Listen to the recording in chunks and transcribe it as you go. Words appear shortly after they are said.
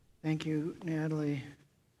Thank you, Natalie.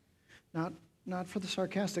 Not for the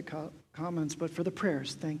sarcastic comments, but for the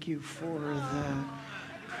prayers. Thank you for that.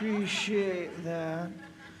 Appreciate that.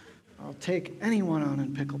 I'll take anyone on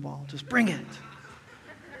in pickleball. Just bring it.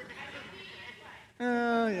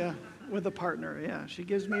 Yeah, with a partner. Yeah, she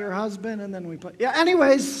gives me her husband, and then we play. Yeah.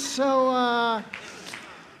 Anyways, so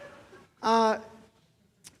I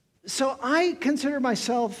consider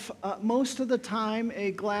myself most of the time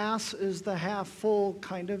a glass is the half full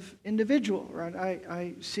kind of individual, right?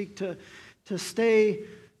 I seek to stay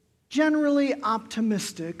generally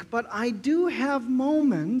optimistic, but I do have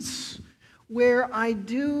moments where I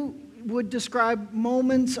would describe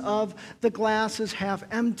moments of the glass is half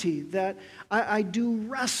empty, that I do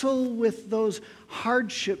wrestle with those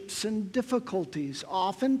hardships and difficulties.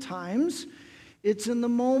 Oftentimes, it's in the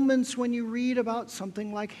moments when you read about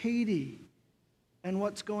something like Haiti and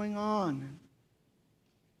what's going on.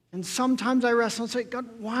 And sometimes I wrestle and say, God,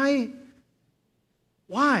 why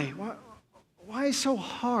so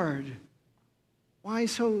hard? Why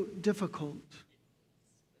so difficult?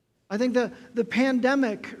 I think the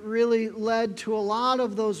pandemic really led to a lot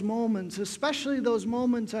of those moments, especially those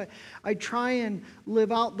moments I try and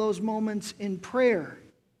live out those moments in prayer.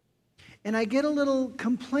 And I get a little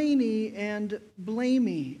complainy and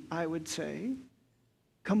blamey, I would say.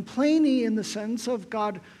 Complainy in the sense of,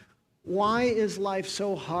 God, why is life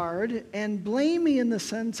so hard? And blamey in the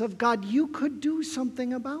sense of, God, you could do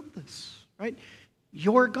something about this, right?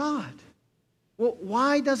 You're God. Well,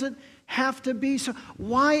 why does it have to be so?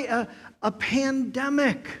 Why a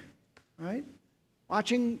pandemic, right?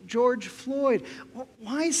 Watching George Floyd.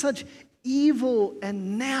 Why such evil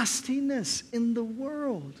and nastiness in the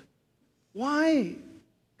world? Why,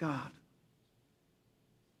 God?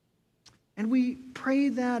 And we pray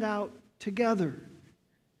that out together.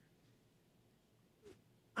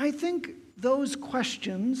 I think those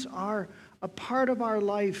questions are a part of our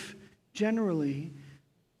life generally,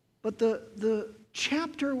 but the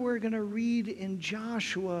chapter we're going to read in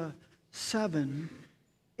Joshua 7,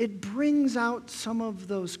 it brings out some of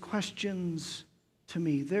those questions to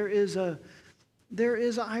me. There is,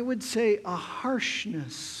 I would say, a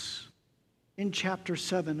harshness in chapter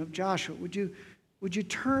 7 of Joshua. Would you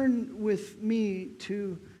turn with me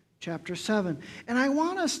to chapter 7? And I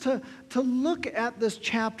want us to look at this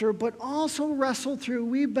chapter, but also wrestle through.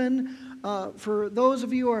 We've been, for those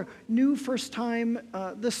of you who are new first time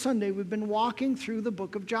this Sunday, we've been walking through the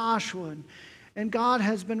book of Joshua. And God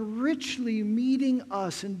has been richly meeting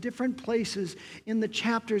us in different places in the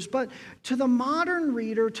chapters. But to the modern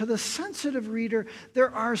reader, to the sensitive reader,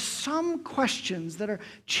 there are some questions that are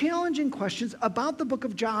challenging questions about the book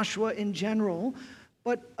of Joshua in general,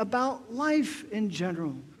 but about life in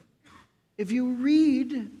general. If you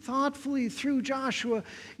read thoughtfully through Joshua,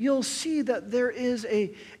 you'll see that there is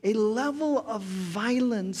a level of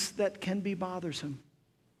violence that can be bothersome.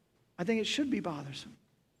 I think it should be bothersome.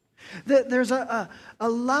 That there's a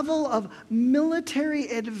level of military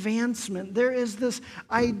advancement. There is this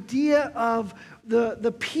idea of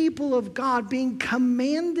the people of God being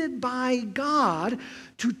commanded by God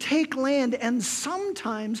to take land and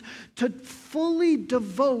sometimes to fully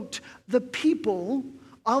devote the people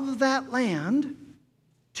of that land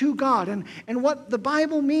to God. And what the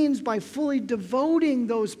Bible means by fully devoting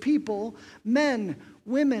those people, men,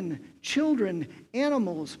 women, children,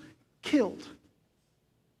 animals, killed.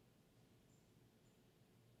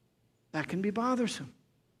 That can be bothersome.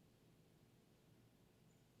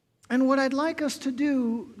 And what I'd like us to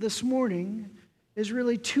do this morning is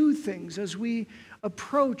really two things. As we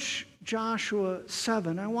approach Joshua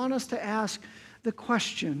 7, I want us to ask the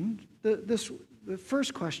question, the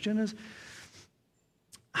first question is,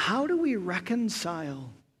 how do we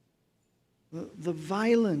reconcile the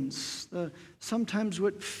violence, sometimes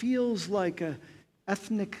what feels like an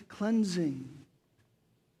ethnic cleansing,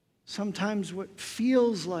 sometimes what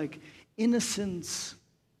feels like innocents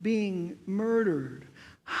being murdered?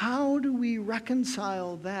 How do we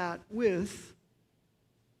reconcile that with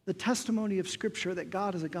the testimony of Scripture that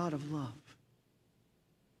God is a God of love?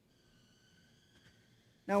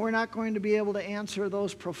 Now, we're not going to be able to answer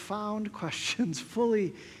those profound questions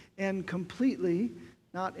fully and completely,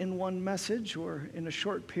 not in one message or in a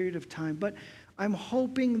short period of time, but I'm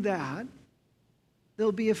hoping that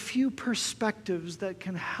there'll be a few perspectives that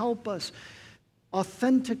can help us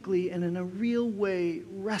authentically and in a real way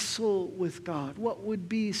wrestle with God. What would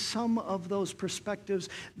be some of those perspectives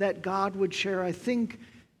that God would share? I think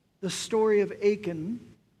the story of Achan,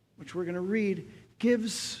 which we're going to read,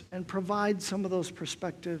 gives and provides some of those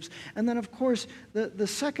perspectives. And then, of course, the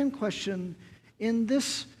second question, in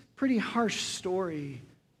this pretty harsh story,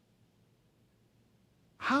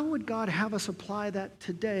 how would God have us apply that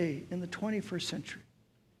today in the 21st century?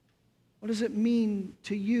 What does it mean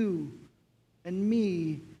to you and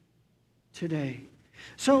me today?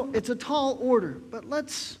 So it's a tall order, but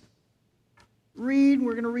let's read.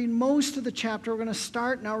 We're going to read most of the chapter. We're going to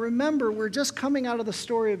start. Now remember, we're just coming out of the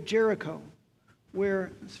story of Jericho,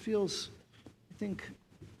 where this feels, I think,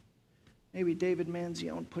 maybe David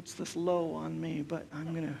Manzione puts this low on me, but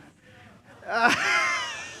I'm going to...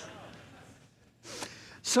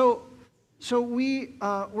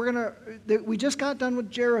 we just got done with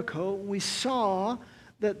Jericho. We saw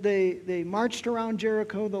that they marched around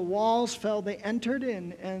Jericho, the walls fell, they entered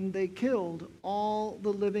in, and they killed all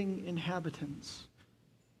the living inhabitants.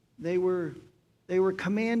 They were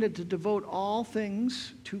commanded to devote all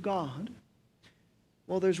things to God.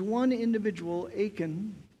 Well, there's one individual,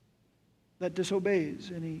 Achan, that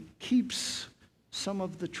disobeys, and he keeps some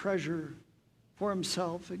of the treasure for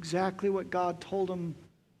himself, exactly what God told him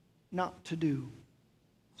not to do.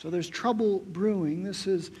 So there's trouble brewing. This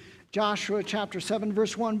is Joshua chapter 7,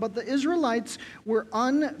 verse 1. But the Israelites were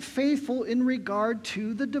unfaithful in regard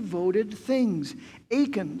to the devoted things.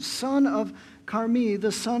 Achan, son of Carmi,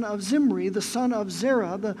 the son of Zimri, the son of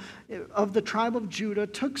Zerah, of the tribe of Judah,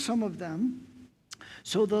 took some of them.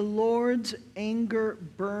 So the Lord's anger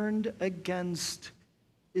burned against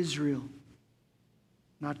Israel.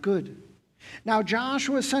 Not good. Now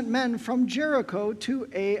Joshua sent men from Jericho to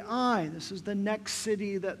Ai. This is the next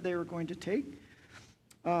city that they were going to take,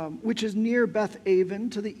 which is near Beth-aven,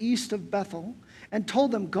 to the east of Bethel, and told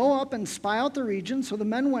them, go up and spy out the region. So the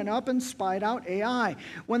men went up and spied out Ai.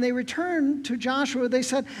 When they returned to Joshua, they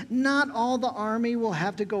said, not all the army will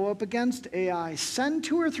have to go up against Ai. Send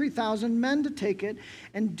 2,000 or 3,000 men to take it,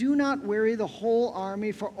 and do not weary the whole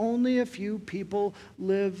army, for only a few people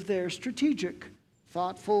live there. Strategic.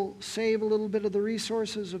 Thoughtful, save a little bit of the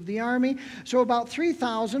resources of the army. So about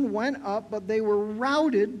 3,000 went up, but they were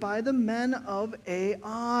routed by the men of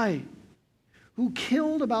Ai, who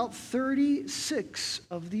killed about 36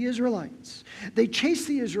 of the Israelites. They chased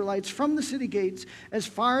the Israelites from the city gates as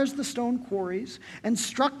far as the stone quarries and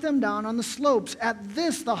struck them down on the slopes. At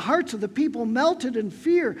this, the hearts of the people melted in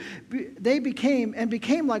fear. They became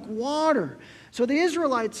like water. So the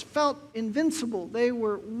Israelites felt invincible. They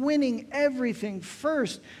were winning everything.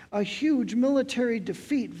 First, a huge military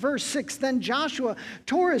defeat. Verse 6, then Joshua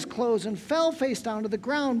tore his clothes and fell face down to the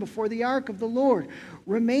ground before the ark of the Lord.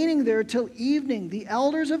 Remaining there till evening, the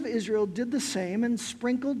elders of Israel did the same and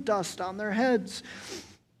sprinkled dust on their heads.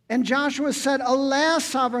 And Joshua said, alas,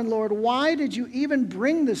 sovereign Lord, why did you even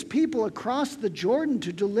bring this people across the Jordan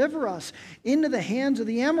to deliver us into the hands of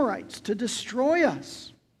the Amorites, to destroy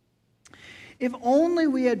us? If only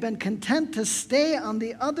we had been content to stay on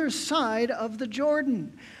the other side of the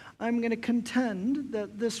Jordan. I'm going to contend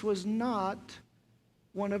that this was not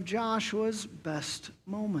one of Joshua's best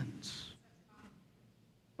moments.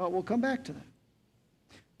 But we'll come back to that.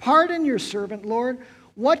 Pardon your servant, Lord.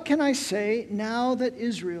 What can I say now that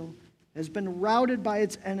Israel has been routed by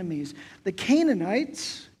its enemies? The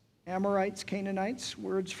Canaanites, Amorites, Canaanites,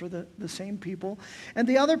 words for the same people, and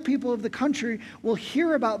the other people of the country will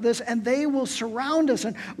hear about this, and they will surround us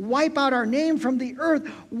and wipe out our name from the earth.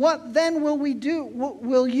 What then will we do? What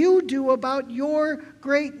will you do about your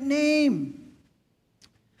great name?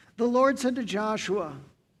 The Lord said to Joshua,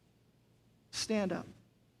 stand up.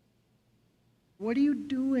 What are you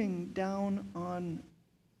doing down on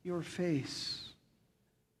your face?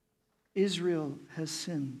 Israel has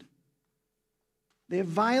sinned. They have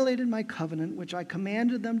violated my covenant, which I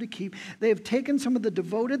commanded them to keep. They have taken some of the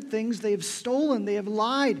devoted things. They have stolen. They have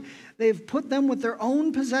lied. They have put them with their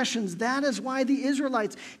own possessions. That is why the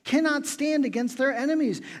Israelites cannot stand against their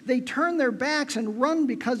enemies. They turn their backs and run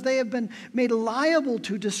because they have been made liable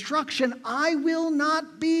to destruction. I will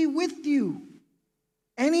not be with you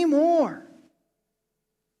anymore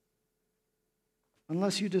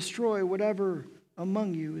unless you destroy whatever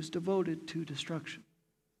among you is devoted to destruction.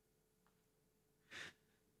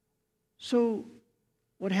 So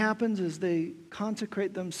what happens is they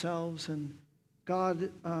consecrate themselves, and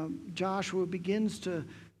Joshua begins to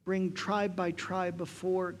bring tribe by tribe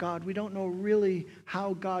before God. We don't know really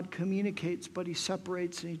how God communicates, but he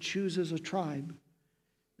separates and he chooses a tribe.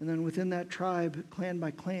 And then within that tribe, clan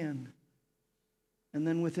by clan. And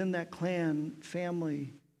then within that clan,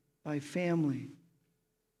 family by family.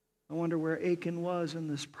 I wonder where Achan was in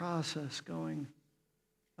this process, going,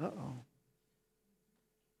 uh-oh.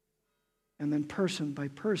 And then person by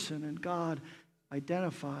person, and God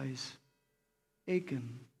identifies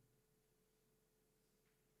Achan.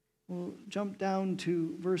 We'll jump down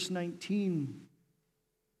to verse 19.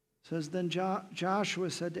 It says, then Joshua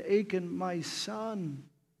said to Achan, my son,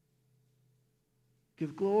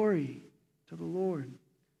 Give glory to the Lord,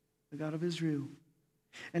 the God of Israel.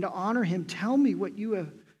 And to honor him, tell me what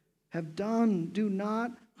you have done. Do not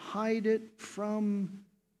hide it from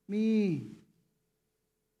me.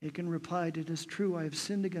 Achan replied, it is true, I have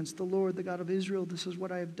sinned against the Lord, the God of Israel. This is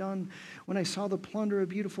what I have done. When I saw the plunder, a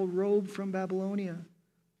beautiful robe from Babylonia,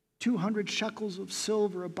 200 shekels of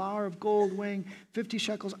silver, a bar of gold weighing 50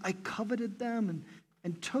 shekels, I coveted them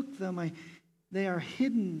and took them. They are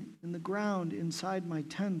hidden in the ground inside my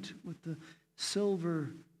tent with the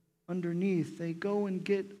silver underneath. They go and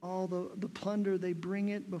get all the plunder. They bring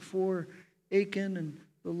it before Achan and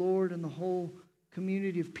the Lord and the whole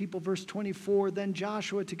community of people. Verse 24, then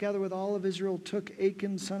Joshua, together with all of Israel, took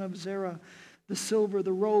Achan, son of Zerah, the silver,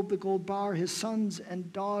 the robe, the gold bar, his sons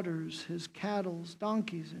and daughters, his cattle,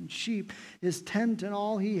 donkeys, and sheep, his tent, and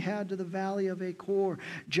all he had to the valley of Achor.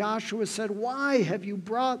 Joshua said, why have you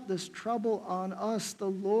brought this trouble on us? The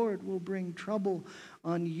Lord will bring trouble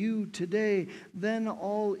on you today. Then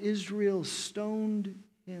all Israel stoned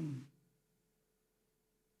him.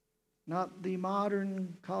 Not the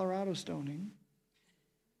modern Colorado stoning,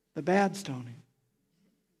 the bad stoning,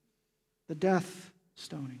 the death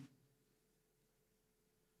stoning.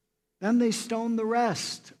 Then they stoned the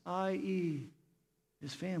rest, i.e.,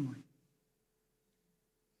 his family.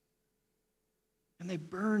 And they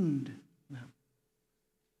burned them.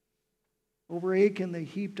 Over Achan they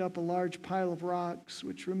heaped up a large pile of rocks,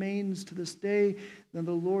 which remains to this day. Then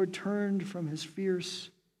the Lord turned from his fierce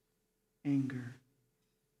anger.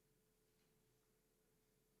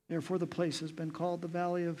 Therefore, the place has been called the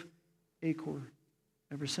Valley of Achor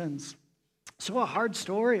ever since. So a hard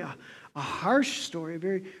story, a harsh story, a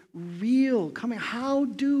very real coming. How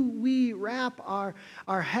do we wrap our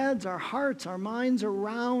heads, our hearts, our minds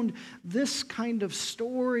around this kind of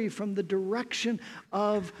story from the direction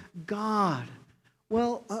of God?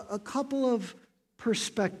 Well, a couple of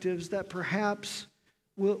perspectives that perhaps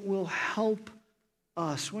will help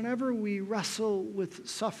us whenever we wrestle with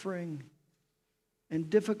suffering and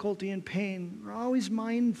difficulty and pain. We're always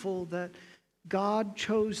mindful that God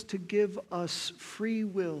chose to give us free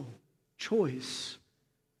will, choice,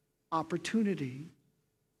 opportunity,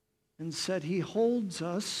 and said he holds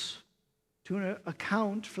us to an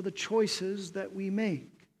account for the choices that we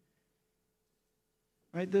make.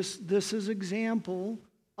 Right? This is example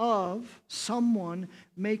of someone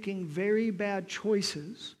making very bad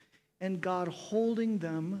choices and God holding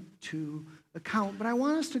them to account. But I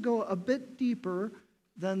want us to go a bit deeper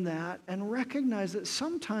than that and recognize that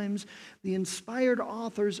sometimes the inspired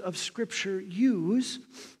authors of Scripture use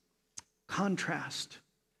contrast.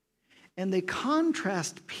 And they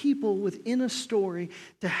contrast people within a story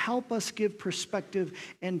to help us give perspective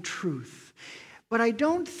and truth. But I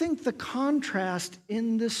don't think the contrast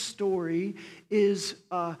in this story is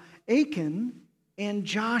Achan and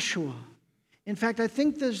Joshua. In fact, I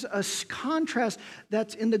think there's a contrast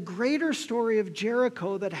that's in the greater story of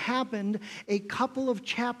Jericho that happened a couple of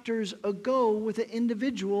chapters ago with an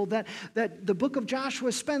individual that the book of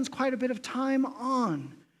Joshua spends quite a bit of time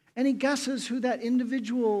on. Any guesses who that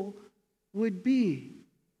individual would be?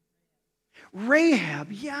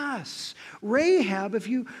 Rahab, yes. Rahab, if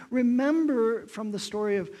you remember from the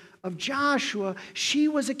story of Joshua, she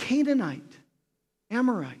was a Canaanite,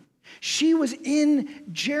 Amorite. She was in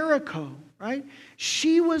Jericho, right?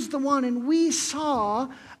 She was the one, and we saw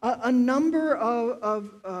a number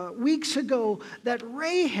of weeks ago that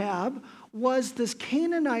Rahab was this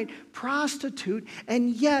Canaanite prostitute,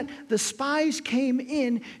 and yet the spies came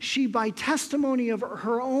in. She, by testimony of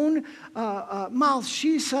her own mouth,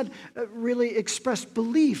 she said, really expressed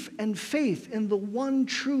belief and faith in the one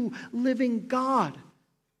true living God,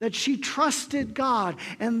 that she trusted God.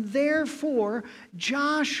 And therefore,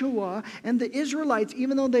 Joshua and the Israelites,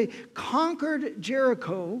 even though they conquered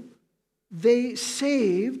Jericho, they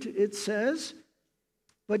saved, it says,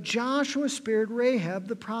 but Joshua spared Rahab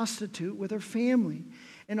the prostitute with her family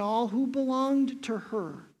and all who belonged to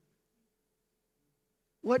her.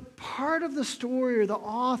 What part of the story or the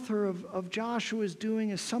author of Joshua is doing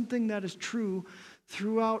is something that is true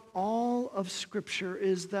throughout all of Scripture,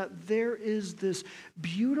 is that there is this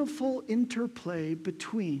beautiful interplay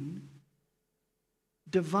between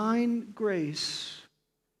divine grace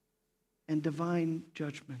and divine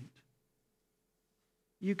judgment.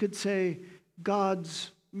 You could say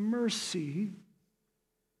God's mercy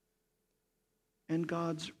and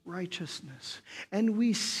God's righteousness. And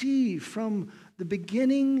we see from the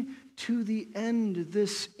beginning to the end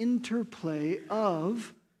this interplay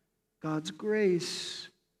of God's grace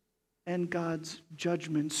and God's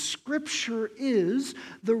judgment. Scripture is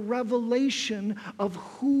the revelation of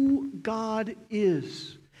who God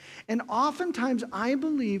is. And oftentimes, I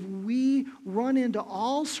believe we run into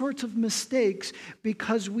all sorts of mistakes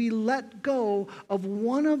because we let go of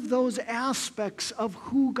one of those aspects of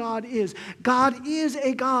who God is. God is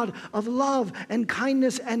a God of love and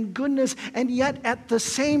kindness and goodness, and yet at the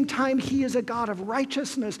same time, He is a God of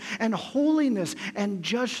righteousness and holiness and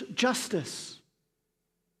justice.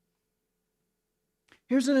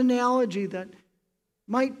 Here's an analogy that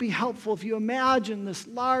might be helpful. If you imagine this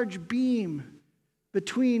large beam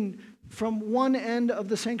from one end of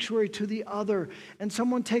the sanctuary to the other, and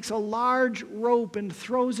someone takes a large rope and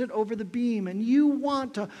throws it over the beam, and you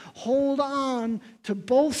want to hold on to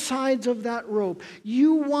both sides of that rope.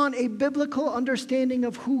 You want a biblical understanding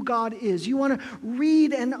of who God is. You want to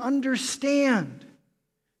read and understand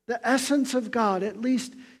the essence of God, at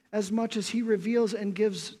least as much as He reveals and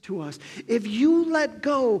gives to us. If you let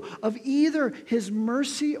go of either His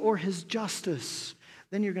mercy or His justice,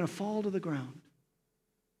 then you're going to fall to the ground.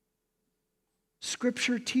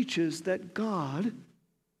 Scripture teaches that God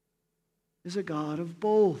is a God of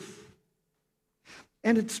both.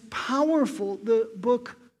 And it's powerful, the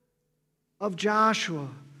book of Joshua.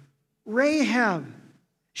 Rahab,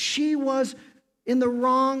 she was in the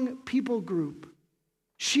wrong people group.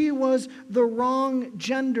 She was the wrong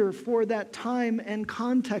gender for that time and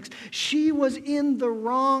context. She was in the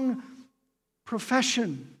wrong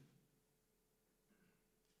profession.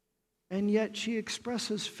 And yet she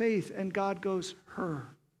expresses faith, and God goes, her.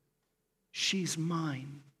 She's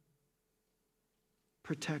mine.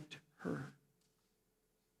 Protect her.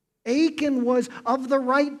 Achan was of the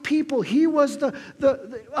right people. He was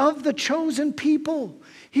of the chosen people.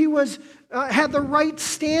 He was had the right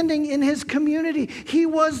standing in his community. He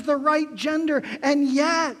was the right gender, and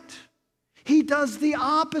yet he does the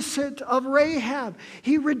opposite of Rahab.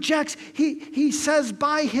 He rejects. He says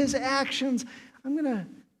by his actions,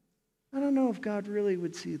 I don't know if God really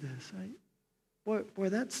would see this. Boy,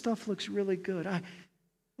 that stuff looks really good. I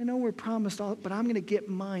know we're promised all, but I'm going to get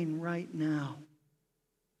mine right now.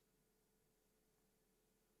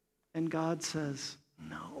 And God says,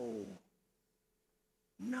 no.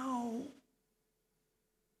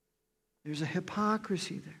 There's a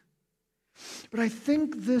hypocrisy there. But I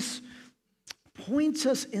think this points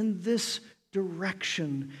us in this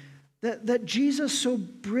direction, that Jesus so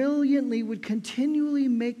brilliantly would continually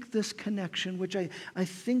make this connection, which I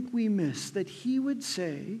think we miss, that He would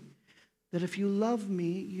say that if you love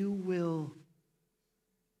me, you will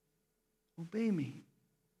obey me.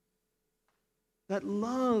 That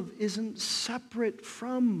love isn't separate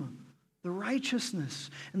from the righteousness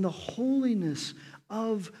and the holiness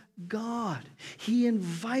of God. He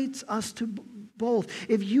invites us to both.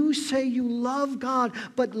 If you say you love God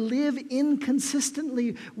but live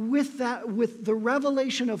inconsistently with the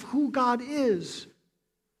revelation of who God is,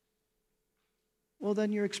 well,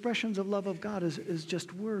 then your expressions of love of God is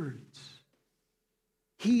just words.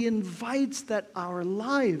 He invites that our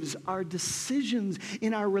lives, our decisions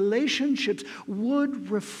in our relationships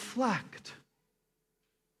would reflect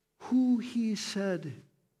who He said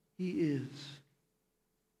He is.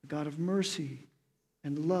 A God of mercy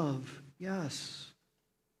and love, yes,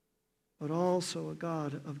 but also a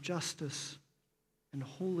God of justice and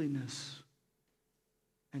holiness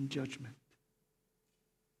and judgment.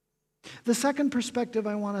 The second perspective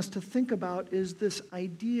I want us to think about is this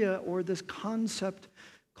idea or this concept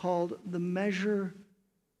called the measure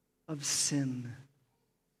of sin.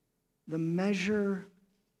 The measure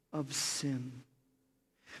of sin.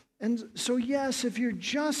 And so, yes, if you're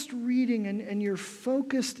just reading and you're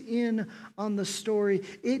focused in on the story,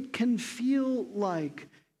 it can feel like,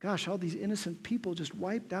 gosh, all these innocent people just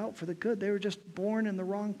wiped out for the good. They were just born in the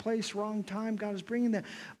wrong place, wrong time. God is bringing that.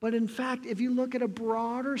 But in fact, if you look at a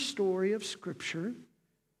broader story of Scripture,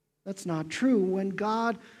 that's not true. When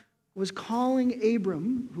God was calling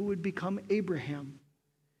Abram, who would become Abraham,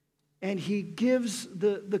 and He gives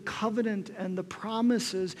the covenant and the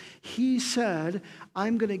promises, He said,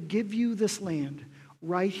 I'm going to give you this land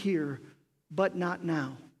right here, but not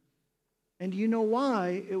now. And you know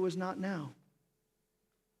why it was not now?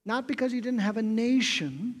 Not because He didn't have a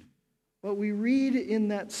nation, but we read in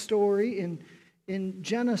that story in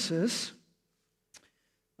Genesis,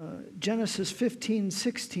 Genesis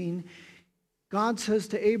 15:16, God says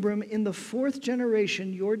to Abram, in the fourth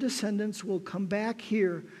generation, your descendants will come back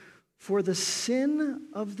here, for the sin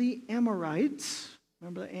of the Amorites.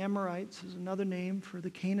 Remember, the Amorites is another name for the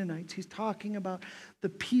Canaanites. He's talking about the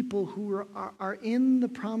people who are in the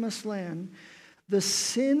promised land. The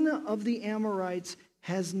sin of the Amorites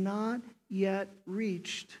has not yet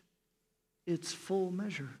reached its full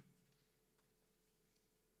measure.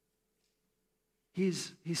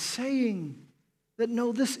 He's saying That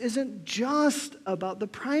no, this isn't just about the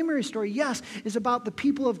primary story. Yes, is about the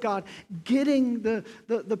people of God getting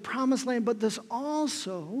the promised land, but this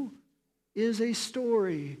also is a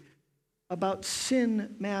story about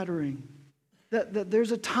sin mattering. That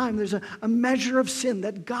there's a time, there's a measure of sin,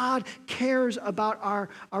 that God cares about our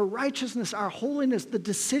righteousness, our holiness, the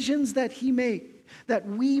decisions that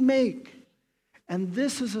we make. And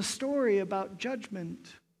this is a story about judgment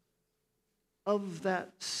of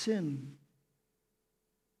that sin.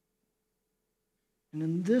 And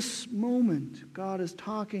in this moment, God is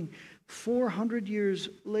talking 400 years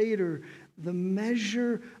later, the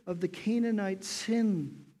measure of the Canaanite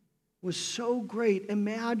sin was so great.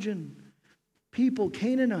 Imagine people,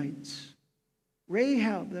 Canaanites,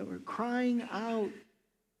 Rahab, that were crying out,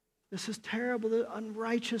 this is terrible, the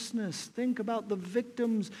unrighteousness. Think about the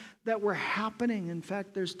victims that were happening. In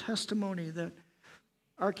fact, there's testimony, that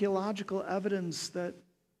archaeological evidence that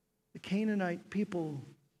the Canaanite people,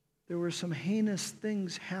 there were some heinous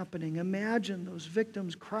things happening. Imagine those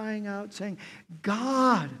victims crying out, saying,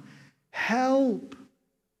 God, help,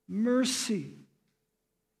 mercy.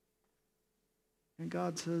 And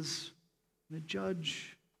God says, the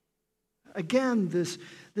judge, again, this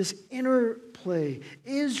interplay.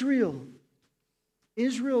 Israel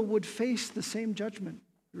would face the same judgment.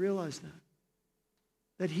 You realize that?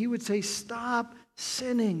 That he would say, stop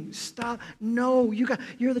sinning, stop. No,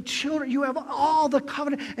 you're the children, you have all the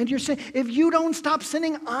covenant, and you're saying, if you don't stop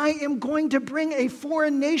sinning, I am going to bring a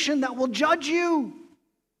foreign nation that will judge you.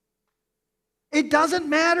 It doesn't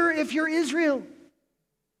matter if you're Israel.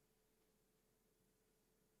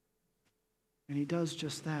 And he does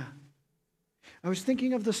just that. I was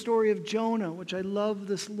thinking of the story of Jonah, which I love,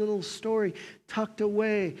 this little story tucked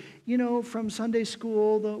away. You know, from Sunday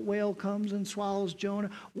school, the whale comes and swallows Jonah.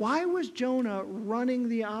 Why was Jonah running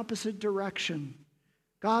the opposite direction?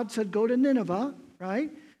 God said, go to Nineveh, right?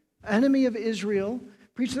 Enemy of Israel.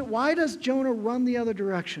 Preach that. Why does Jonah run the other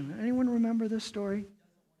direction? Anyone remember this story?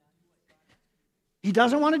 He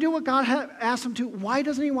doesn't want to do what God asked him to. Why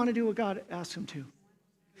doesn't he want to do what God asked him to?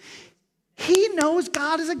 He knows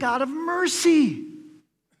God is a God of mercy.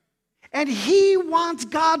 And he wants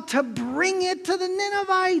God to bring it to the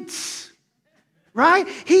Ninevites. Right?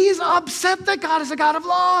 He's upset that God is a God of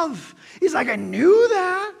love. He's like, I knew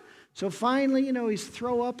that. So finally, he's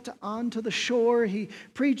thrown up onto the shore. He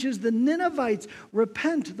preaches the Ninevites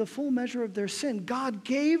repent the full measure of their sin. God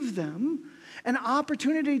gave them an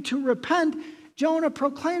opportunity to repent. Jonah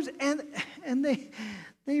proclaims, and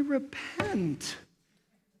they repent.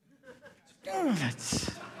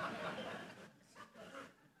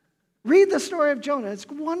 Read the story of Jonah. It's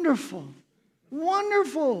wonderful.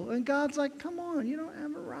 Wonderful. And God's like, come on, you don't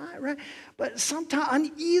have it right? But sometimes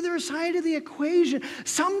on either side of the equation,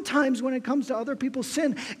 sometimes when it comes to other people's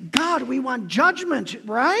sin, God, we want judgment,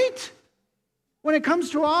 right? When it comes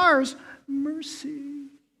to ours, mercy.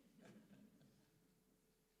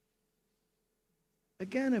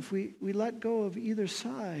 Again, if we let go of either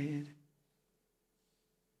side,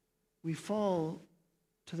 we fall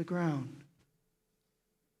to the ground.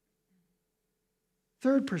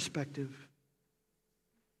 Third perspective,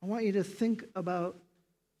 I want you to think about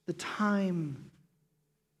the time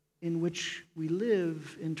in which we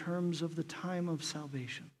live in terms of the time of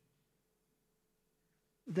salvation.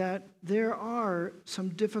 That there are some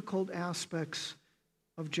difficult aspects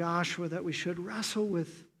of Joshua that we should wrestle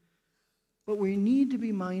with, but we need to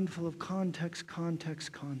be mindful of context.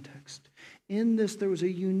 In this, there was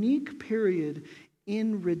a unique period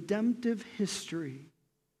in redemptive history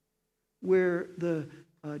where the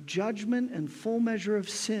judgment and full measure of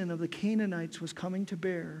sin of the Canaanites was coming to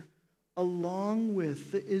bear, along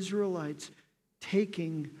with the Israelites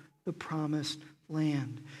taking the promised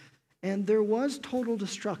land. And there was total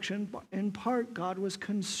destruction. In part, God was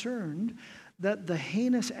concerned that the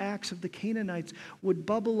heinous acts of the Canaanites would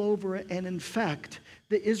bubble over and infect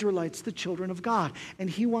the Israelites, the children of God. And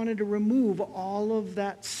he wanted to remove all of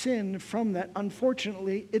that sin from that.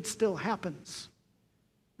 Unfortunately, it still happens.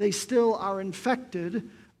 They still are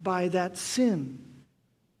infected by that sin.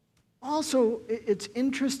 Also, it's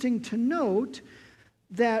interesting to note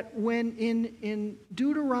that when in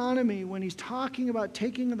Deuteronomy, when he's talking about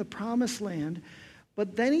taking the promised land,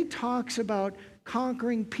 but then he talks about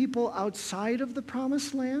conquering people outside of the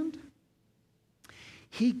promised land,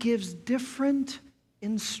 he gives different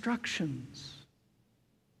instructions,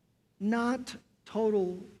 not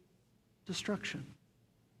total destruction.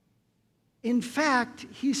 In fact,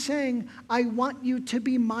 he's saying, I want you to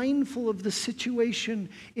be mindful of the situation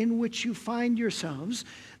in which you find yourselves.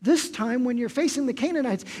 This time, when you're facing the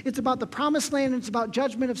Canaanites, it's about the promised land, it's about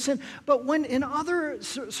judgment of sin. But when in other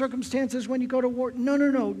circumstances, when you go to war,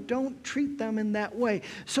 no, don't treat them in that way.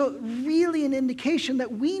 So really an indication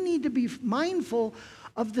that we need to be mindful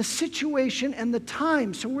of the situation and the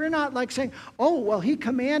time. So we're not like saying, oh, well, he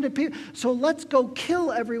commanded people, so let's go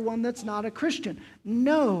kill everyone that's not a Christian.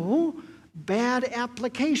 No, bad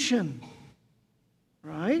application,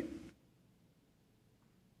 right?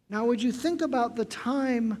 Now, would you think about the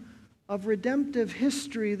time of redemptive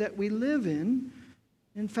history that we live in?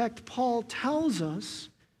 In fact, Paul tells us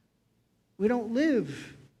we don't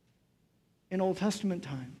live in Old Testament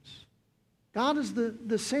times. God is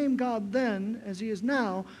the same God then as he is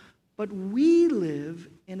now, but we live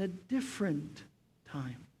in a different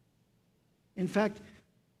time. In fact,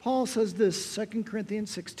 Paul says this, 2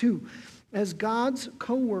 Corinthians 6:2. As God's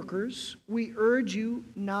co-workers, we urge you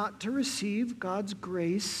not to receive God's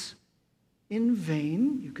grace in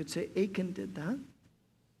vain. You could say Achan did that.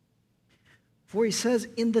 For he says,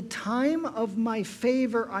 in the time of my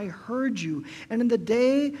favor I heard you, and in the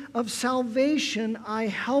day of salvation I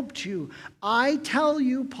helped you. I tell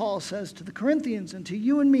you, Paul says to the Corinthians and to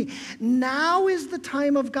you and me, now is the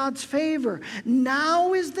time of God's favor.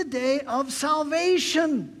 Now is the day of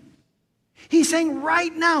salvation. He's saying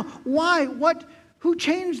right now. Why? Who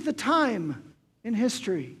changed the time in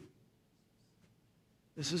history?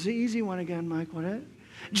 This is the easy one again, Mike, wasn't it?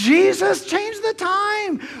 Jesus changed the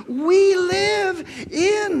time. We live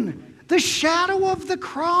in the shadow of the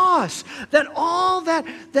cross. That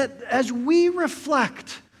as we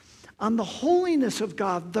reflect on the holiness of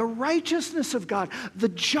God, the righteousness of God, the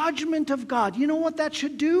judgment of God, you know what that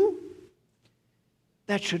should do?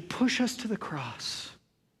 That should push us to the cross.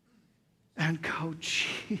 And go,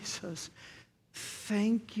 Jesus,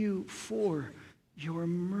 thank you for your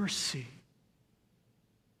mercy.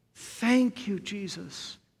 Thank you,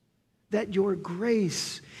 Jesus, that your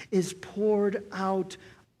grace is poured out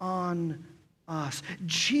on us.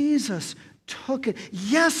 Jesus took it.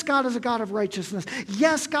 Yes, God is a God of righteousness.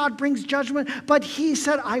 Yes, God brings judgment, but he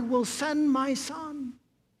said, I will send my son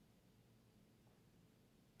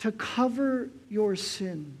to cover your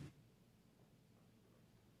sin.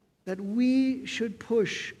 That we should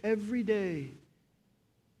push every day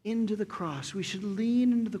into the cross. We should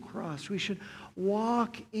lean into the cross. We should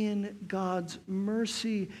walk in God's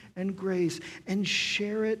mercy and grace and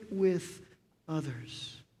share it with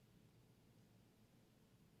others.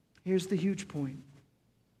 Here's the huge point.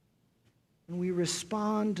 When we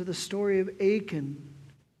respond to the story of Achan,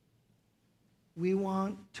 we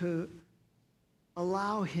want to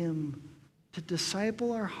allow him to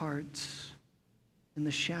disciple our hearts in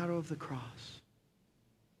the shadow of the cross.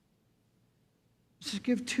 Let's just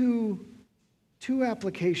give two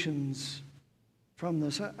applications from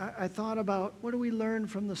this. I thought about, what do we learn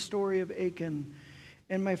from the story of Achan?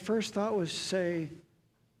 And my first thought was to say,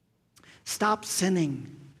 stop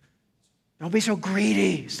sinning. Don't be so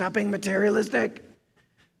greedy. Stop being materialistic.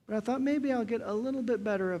 But I thought maybe I'll get a little bit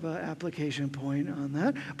better of an application point on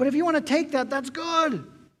that. But if you want to take that, that's good.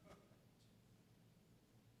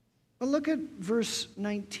 But look at verse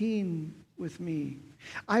 19 with me.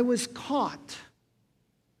 I was caught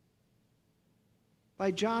by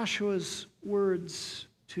Joshua's words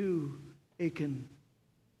to Achan.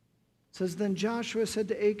 It says, then Joshua said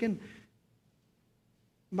to Achan,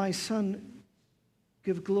 my son,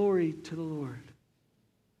 give glory to the Lord.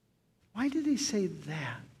 Why did he say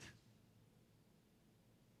that?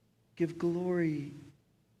 Give glory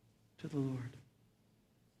to the Lord.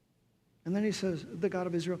 And then he says, the God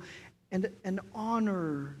of Israel, and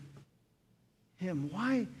honor him.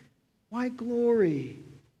 Why glory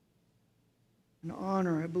and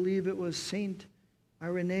honor? I believe it was Saint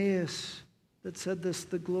Irenaeus that said this,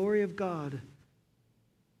 the glory of God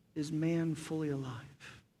is man fully alive.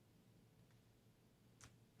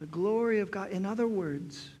 The glory of God. In other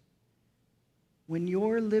words, when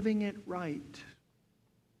you're living it right,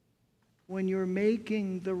 when you're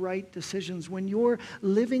making the right decisions, when you're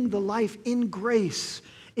living the life in grace,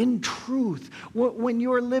 in truth, when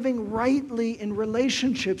you're living rightly in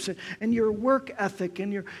relationships and your work ethic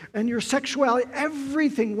and your sexuality,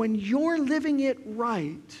 everything, when you're living it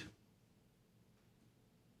right,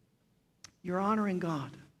 you're honoring God.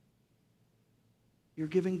 You're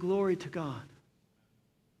giving glory to God.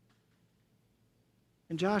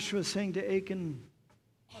 And Joshua is saying to Achan,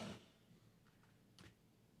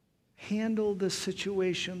 handle this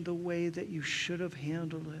situation the way that you should have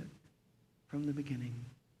handled it from the beginning.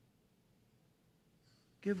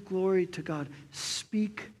 Give glory to God.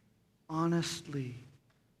 Speak honestly,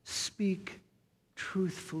 speak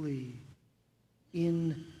truthfully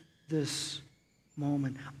in this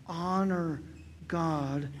moment. Honor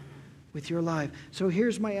God with your life. So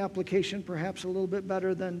here's my application, perhaps a little bit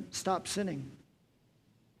better than stop sinning.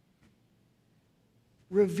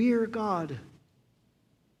 Revere God.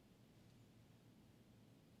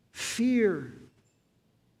 Fear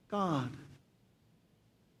God.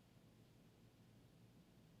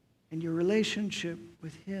 And your relationship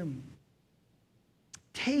with Him.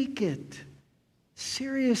 Take it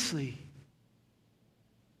seriously.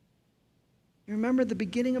 You remember the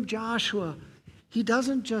beginning of Joshua. He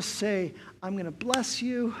doesn't just say, I'm going to bless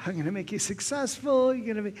you, I'm going to make you successful,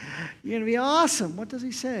 you're going to be awesome. What does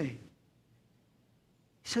he say?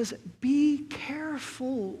 He says, be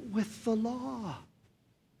careful with the law.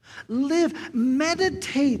 Live,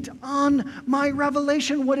 meditate on my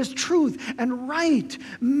revelation, what is truth and right.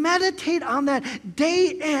 Meditate on that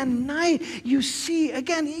day and night. You see,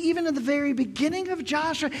 again, even at the very beginning of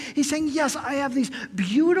Joshua, he's saying, yes, I have these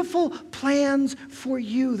beautiful plans for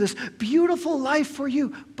you, this beautiful life for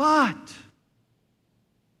you, but,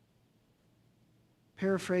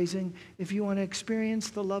 paraphrasing, if you want to experience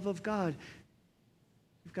the love of God,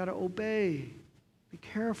 you've got to obey. Be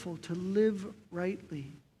careful to live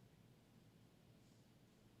rightly.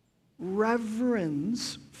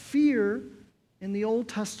 Reverence, fear, in the Old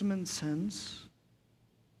Testament sense,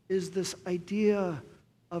 is this idea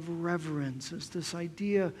of reverence, is this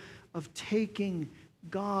idea of taking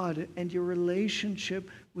God and your relationship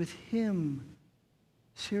with Him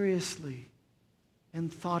seriously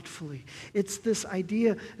and thoughtfully. It's this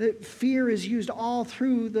idea that fear is used all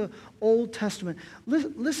through the Old Testament.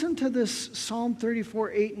 Listen to this Psalm 34,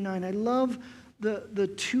 8 and 9. I love the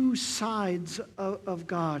two sides of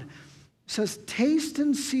God. It says, taste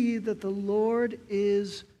and see that the Lord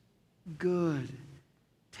is good.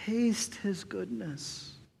 Taste His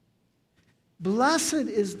goodness. Blessed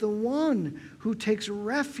is the one who takes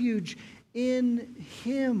refuge in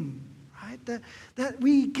Him. Right? That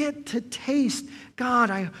we get to taste God.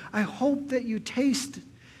 I hope that you taste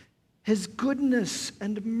His goodness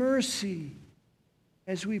and mercy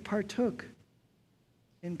as we partook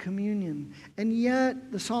in communion. And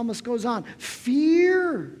yet, the psalmist goes on,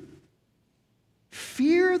 fear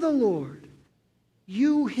the Lord,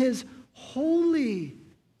 you His holy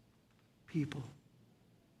people.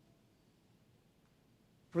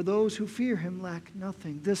 For those who fear Him lack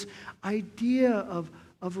nothing. This idea of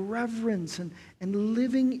reverence and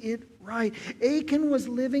living it right. Achan was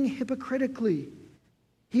living hypocritically.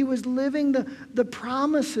 He was living the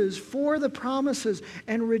promises for the promises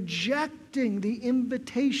and rejecting the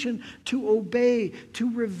invitation to obey, to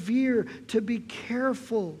revere, to be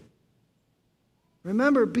careful.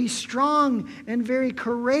 Remember, be strong and very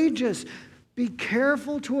courageous. Be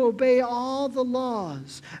careful to obey all the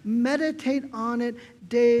laws. Meditate on it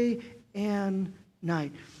day and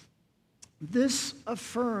night. This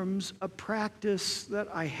affirms a practice that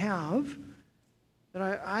I have,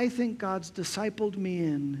 that I think God's discipled me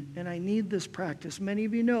in, and I need this practice. Many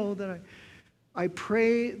of you know that I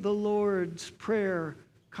pray the Lord's Prayer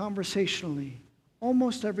conversationally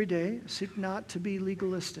almost every day. I seek not to be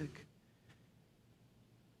legalistic.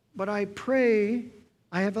 But I pray,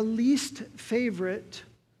 I have a least favorite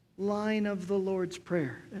line of the Lord's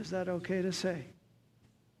Prayer. Is that okay to say?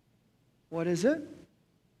 What is it?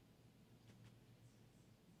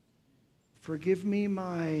 Forgive me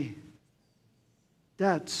my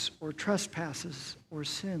debts or trespasses or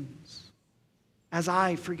sins as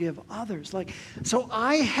I forgive others. So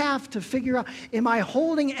I have to figure out, am I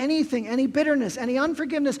holding anything, any bitterness, any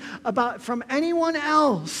unforgiveness from anyone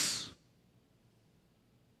else?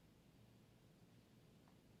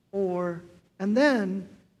 And then,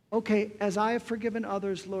 okay, as I have forgiven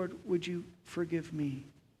others, Lord, would you forgive me?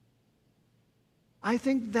 I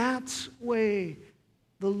think that's way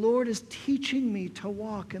the Lord is teaching me to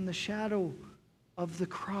walk in the shadow of the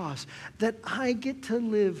cross, that I get to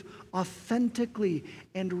live authentically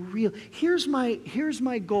and real. Here's my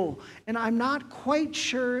goal, and I'm not quite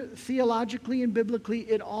sure theologically and biblically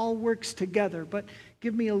it all works together, but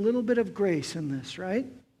give me a little bit of grace in this, right?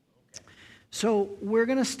 So we're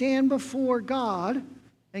going to stand before God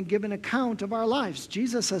and give an account of our lives.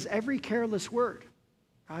 Jesus says every careless word,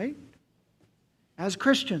 right? As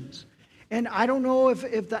Christians. And I don't know if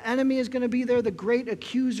the enemy is going to be there, the great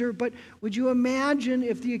accuser, but would you imagine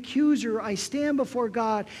if the accuser, I stand before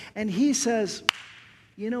God and he says,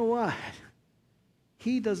 you know what?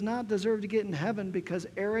 He does not deserve to get in heaven because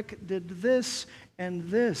Eric did this and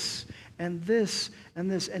this and this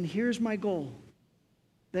and this. And here's my goal.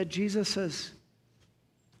 That Jesus says,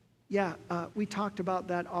 we talked about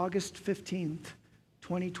that August 15th,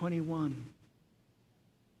 2021.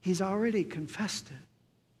 He's already confessed it.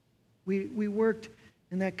 We worked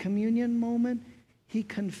in that communion moment. He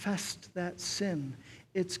confessed that sin.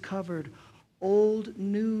 It's covered. Old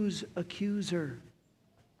news accuser.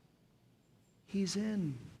 He's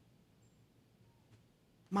in.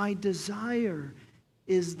 My desire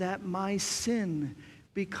is that my sin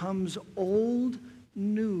becomes old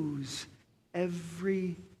news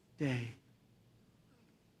every day.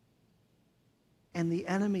 And the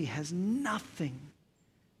enemy has nothing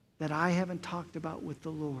that I haven't talked about with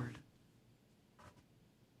the Lord.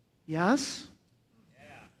 Yes? Yeah.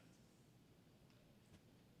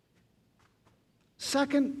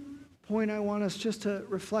 Second point I want us just to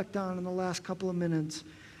reflect on in the last couple of minutes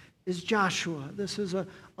is Joshua. This is a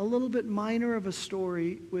little bit minor of a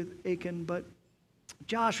story with Achan, but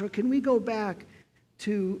Joshua, can we go back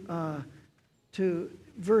to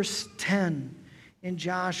verse 10 in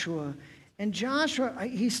Joshua? And Joshua,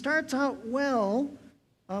 he starts out well.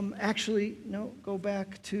 Go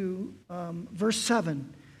back to verse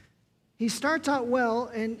 7. He starts out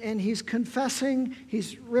well, and he's confessing,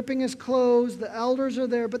 he's ripping his clothes, the elders are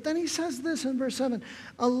there, but then he says this in verse 7,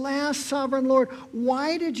 "Alas, sovereign Lord,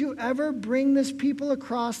 why did you ever bring this people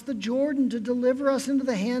across the Jordan to deliver us into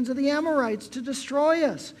the hands of the Amorites, to destroy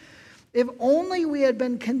us? If only we had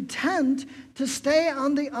been content to stay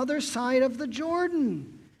on the other side of the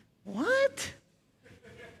Jordan." What?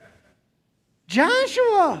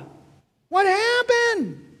 Joshua, what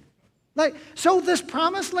happened? So this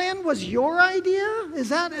promised land was your idea? Is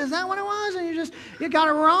that what it was? And you got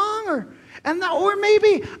it wrong? Or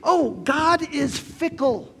maybe, God is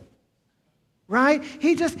fickle, right?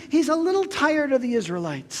 He's a little tired of the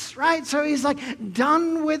Israelites, right? So he's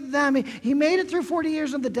done with them. He made it through 40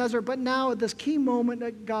 years in the desert, but now at this key moment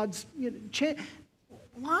that God's,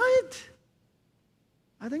 what?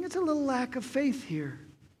 I think it's a little lack of faith here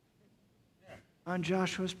on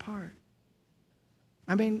Joshua's part.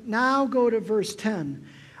 Now go to verse 10.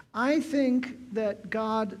 I think that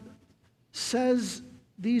God says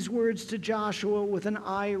these words to Joshua with an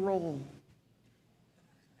eye roll.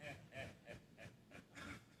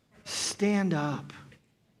 Stand up.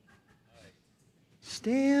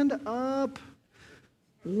 Stand up.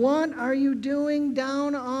 What are you doing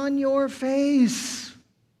down on your face?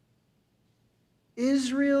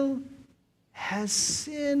 Israel has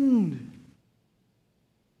sinned.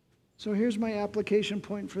 So here's my application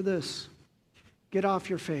point for this. Get off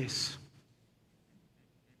your face.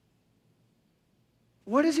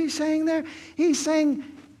 What is he saying there? He's saying,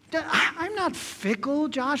 I'm not fickle,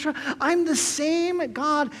 Joshua. I'm the same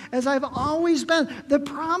God as I've always been. The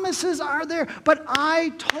promises are there, but I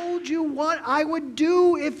told you what I would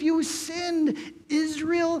do if you sinned.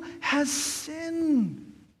 Israel has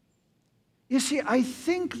sinned. You see, I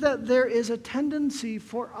think that there is a tendency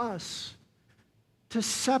for us to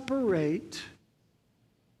separate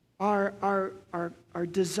our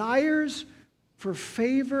desires for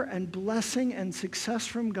favor and blessing and success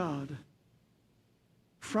from God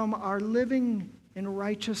from our living in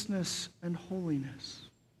righteousness and holiness.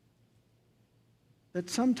 That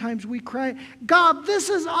sometimes we cry, God, this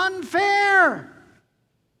is unfair.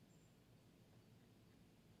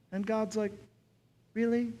 And God's like,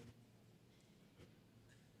 really?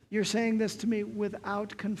 You're saying this to me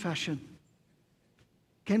without confession.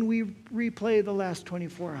 Can we replay the last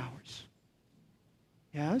 24 hours?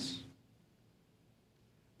 Yes?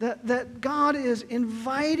 That God is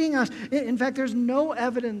inviting us. In fact, there's no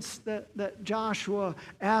evidence that Joshua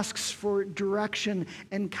asks for direction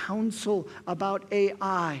and counsel about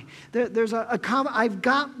AI. There's I've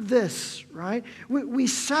got this, right? We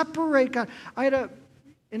separate God.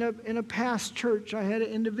 In a past church, I had an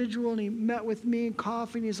individual, and he met with me in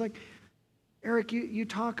coffee, and he's like, Eric, you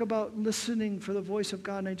talk about listening for the voice of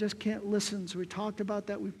God, and I just can't listen. So we talked about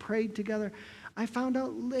that. We prayed together. I found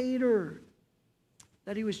out later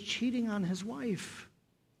that he was cheating on his wife.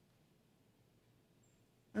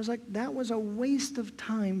 I was like, that was a waste of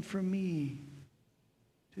time for me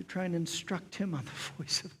to try and instruct him on the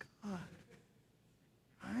voice of God.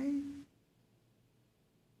 Right?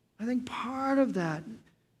 I think part of that,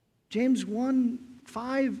 James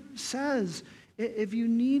 1:5 says, if you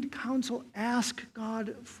need counsel, ask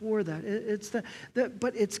God for that.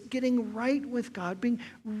 But it's getting right with God, being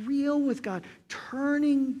real with God,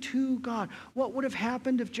 turning to God. What would have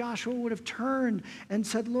happened if Joshua would have turned and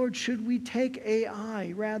said, Lord, should we take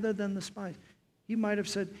AI rather than the spies? He might have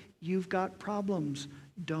said, you've got problems.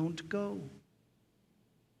 Don't go.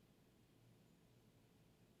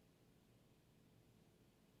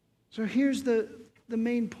 So here's the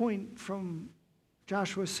main point from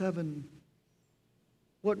Joshua 7,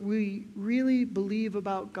 what we really believe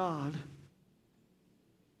about God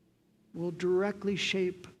will directly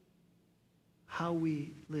shape how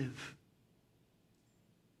we live.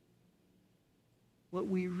 What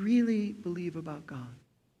we really believe about God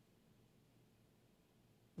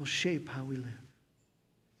will shape how we live.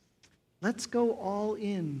 Let's go all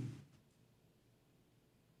in.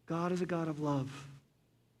 God is a God of love.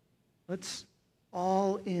 Let's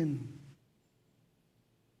all in.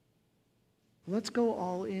 Let's go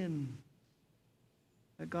all in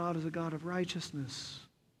that God is a God of righteousness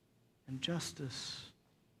and justice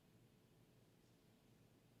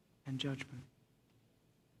and judgment.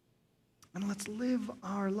 And let's live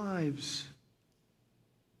our lives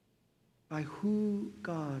by who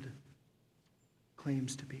God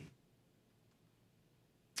claims to be.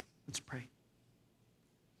 Let's pray.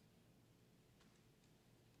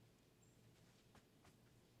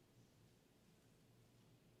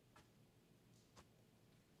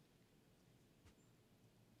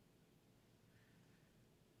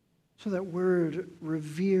 So that word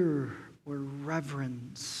revere or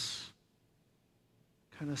reverence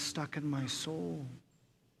kind of stuck in my soul.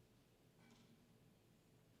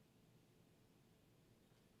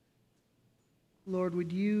 Lord,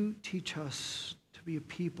 would you teach us to be a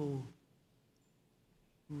people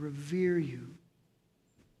who revere you,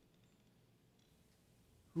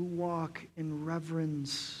 who walk in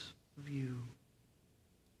reverence of you.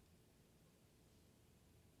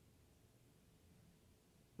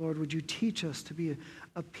 Lord, would you teach us to be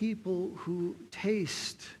a people who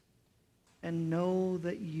taste and know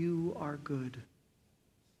that you are good.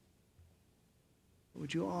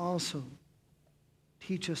 Would you also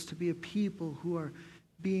teach us to be a people who are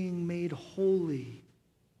being made holy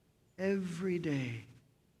every day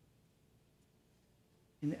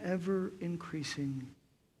in ever-increasing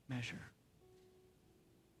measure.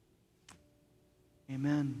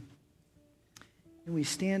 Amen. And we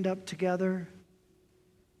stand up together.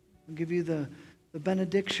 I'll give you the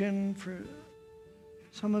benediction. For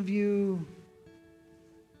some of you,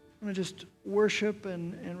 I'm going to just worship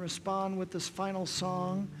and respond with this final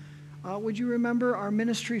song. Would you remember our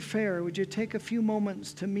ministry fair? Would you take a few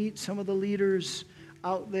moments to meet some of the leaders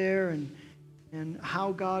out there and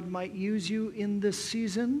how God might use you in this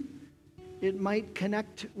season? It might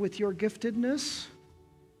connect with your giftedness.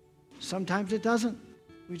 Sometimes it doesn't.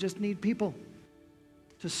 We just need people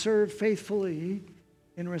to serve faithfully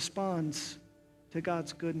in response to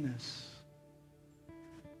God's goodness.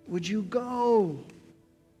 Would you go?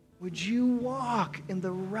 Would you walk in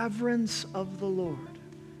the reverence of the Lord?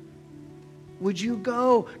 Would you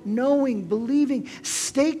go knowing, believing,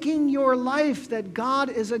 staking your life that God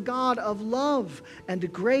is a God of love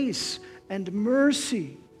and grace and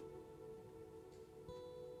mercy?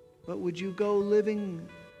 But would you go living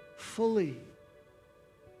fully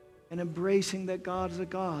and embracing that God is a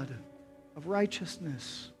God of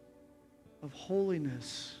righteousness, of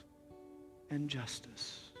holiness, and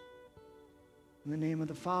justice? In the name of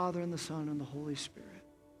the Father, and the Son, and the Holy Spirit.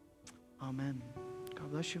 Amen.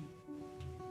 God bless you.